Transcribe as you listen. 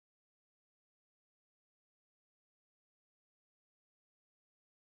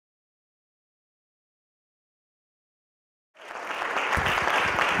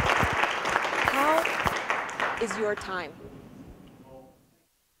is your time.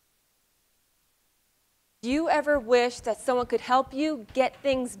 Do you ever wish that someone could help you get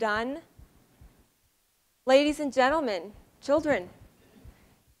things done? Ladies and gentlemen, children,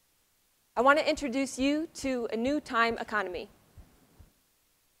 I want to introduce you to a new time economy.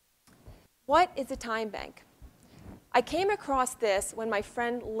 What is a time bank? I came across this when my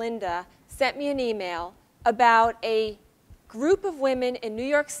friend Linda sent me an email about a group of women in New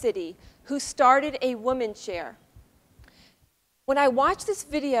York City who started a women's share. When I watched this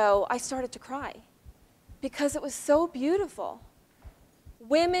video, I started to cry because it was so beautiful.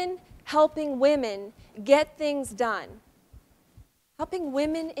 Women helping women get things done, helping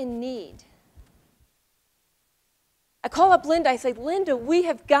women in need. I call up Linda, I say, Linda, we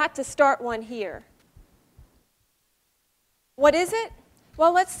have got to start one here. What is it?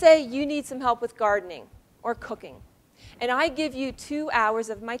 Well, let's say you need some help with gardening or cooking, and I give you 2 hours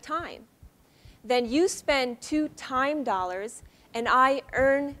of my time. Then you spend 2 time dollars, and I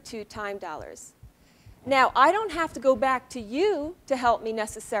earn 2 time dollars. Now, I don't have to go back to you to help me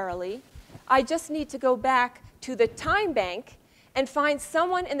necessarily. I just need to go back to the time bank and find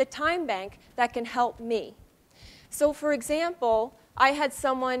someone in the time bank that can help me. So, for example, I had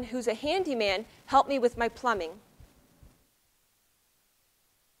someone who's a handyman help me with my plumbing.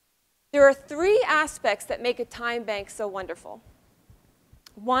 There are 3 aspects that make a time bank so wonderful.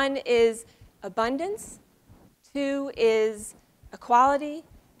 1 is abundance, 2 is equality,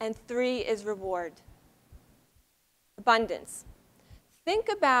 and 3 is reward. Abundance. Think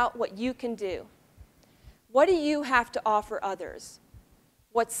about what you can do. What do you have to offer others?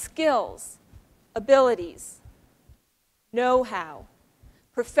 What skills, abilities, know-how,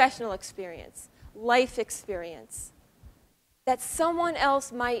 professional experience, life experience that someone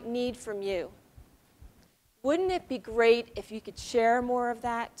else might need from you? Wouldn't it be great if you could share more of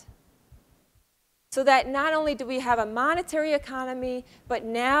that? So that not only do we have a monetary economy, but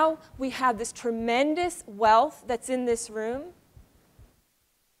now we have this tremendous wealth that's in this room.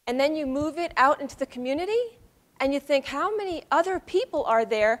 And then you move it out into the community, and you think, how many other people are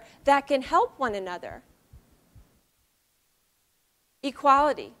there that can help one another?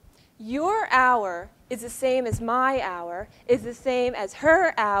 Equality. Your hour is the same as my hour, is the same as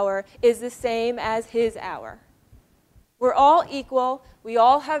her hour, is the same as his hour. We're all equal. We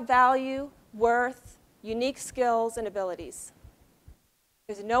all have value, worth, unique skills, and abilities.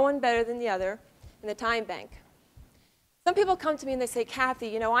 There's no one better than the other in the time bank. Some people come to me and they say, Kathy,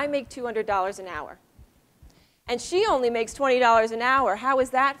 you know, I make $200 an hour. And she only makes $20 an hour. How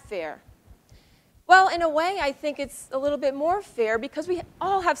is that fair? Well, in a way, I think it's a little bit more fair because we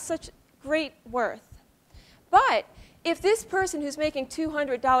all have such great worth. But if this person who's making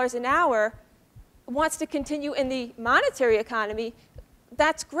 $200 an hour wants to continue in the monetary economy,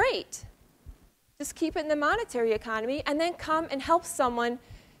 that's great. Just keep it in the monetary economy and then come and help someone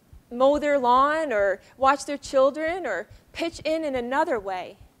mow their lawn or watch their children or pitch in another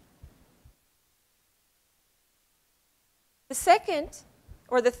way. The second,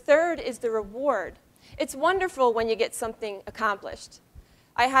 or the third, is the reward. It's wonderful when you get something accomplished.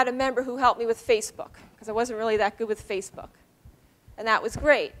 I had a member who helped me with Facebook because I wasn't really that good with Facebook. And that was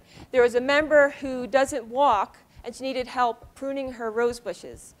great. There was a member who doesn't walk and she needed help pruning her rose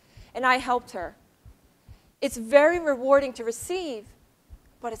bushes. And I helped her. It's very rewarding to receive,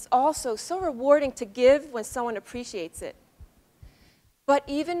 but it's also so rewarding to give when someone appreciates it. But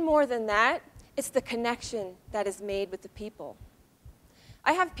even more than that, it's the connection that is made with the people.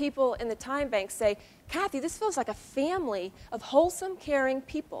 I have people in the time bank say, Kathy, this feels like a family of wholesome, caring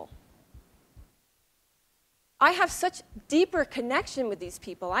people. I have such deeper connection with these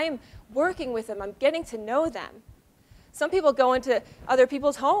people. I am working with them. I'm getting to know them. Some people go into other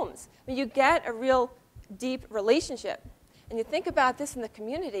people's homes. I mean, you get a real deep relationship. And you think about this in the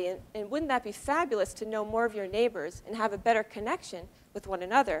community, and wouldn't that be fabulous to know more of your neighbors and have a better connection with one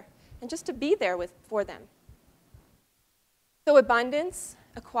another and just to be there for them? So abundance,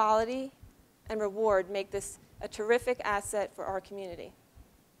 equality, and reward make this a terrific asset for our community.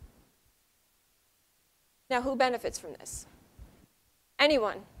 Now, who benefits from this?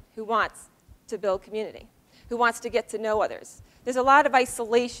 Anyone who wants to build community, who wants to get to know others. There's a lot of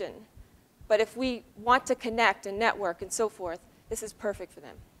isolation, but if we want to connect and network and so forth, this is perfect for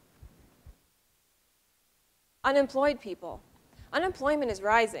them. Unemployed people. Unemployment is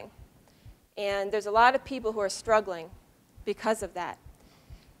rising, and there's a lot of people who are struggling because of that.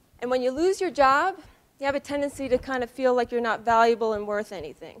 And when you lose your job, you have a tendency to kind of feel like you're not valuable and worth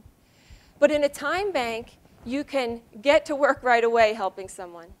anything. But in a time bank, you can get to work right away helping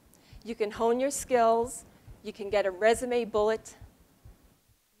someone. You can hone your skills. You can get a resume bullet.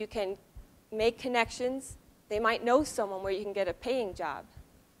 You can make connections They might know someone where you can get a paying job.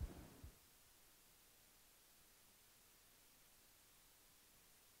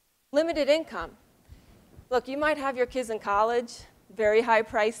 Limited income. Look, you might have your kids in college, very high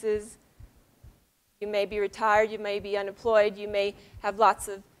prices. You may be retired, you may be unemployed, you may have lots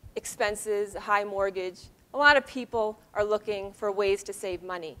of expenses, a high mortgage. A lot of people are looking for ways to save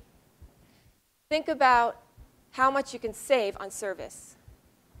money. Think about how much you can save on service.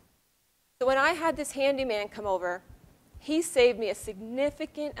 So when I had this handyman come over, he saved me a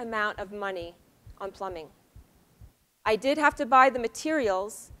significant amount of money on plumbing. I did have to buy the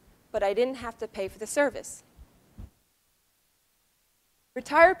materials, but I didn't have to pay for the service.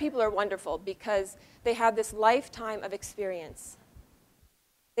 Retired people are wonderful because they have this lifetime of experience.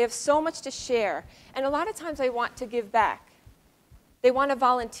 They have so much to share, and a lot of times they want to give back. They want to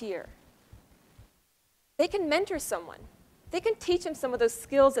volunteer. They can mentor someone. They can teach them some of those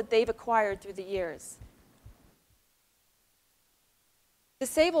skills that they've acquired through the years.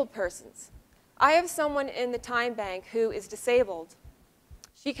 Disabled persons. I have someone in the time bank who is disabled.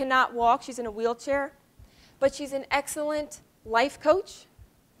 She cannot walk, she's in a wheelchair, but she's an excellent life coach.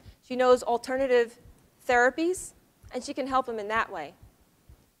 She knows alternative therapies, and she can help them in that way.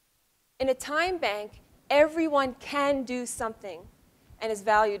 In a time bank, everyone can do something and is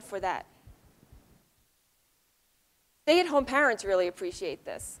valued for that. Stay-at-home parents really appreciate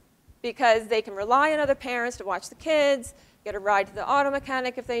this because they can rely on other parents to watch the kids, get a ride to the auto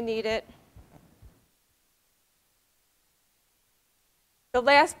mechanic if they need it. The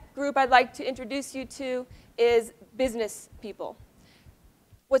last group I'd like to introduce you to is business people.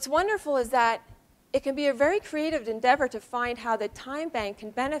 What's wonderful is that it can be a very creative endeavor to find how the time bank can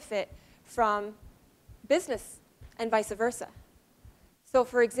benefit from business and vice versa. So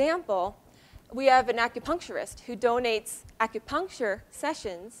for example, we have an acupuncturist who donates acupuncture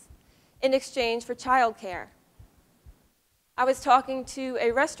sessions in exchange for childcare. I was talking to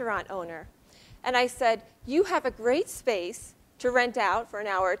a restaurant owner, and I said, you have a great space to rent out for an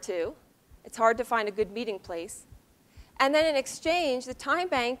hour or two. It's hard to find a good meeting place. And then in exchange, the time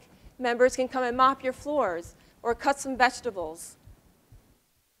bank members can come and mop your floors or cut some vegetables.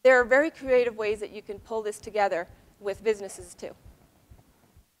 There are very creative ways that you can pull this together with businesses too.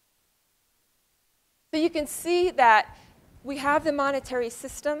 So you can see that we have the monetary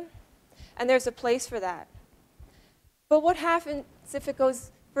system, and there's a place for that. But what happens if it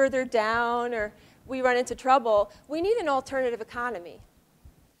goes further down or we run into trouble? We need an alternative economy.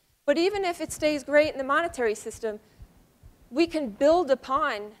 But even if it stays great in the monetary system, we can build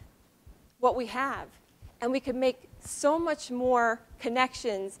upon what we have, and we can make so much more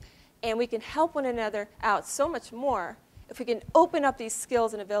connections, and we can help one another out so much more if we can open up these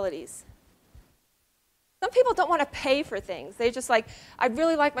skills and abilities. Some people don't want to pay for things. They're just like, I'd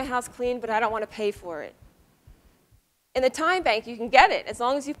really like my house clean, but I don't want to pay for it. In the time bank, you can get it. As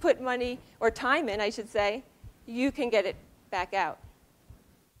long as you put money, or time in, I should say, you can get it back out.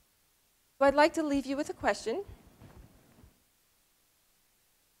 So I'd like to leave you with a question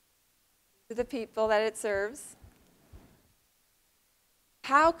to the people that it serves.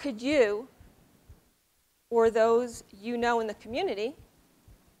 How could you, or those you know in the community,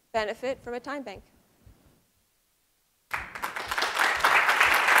 benefit from a time bank?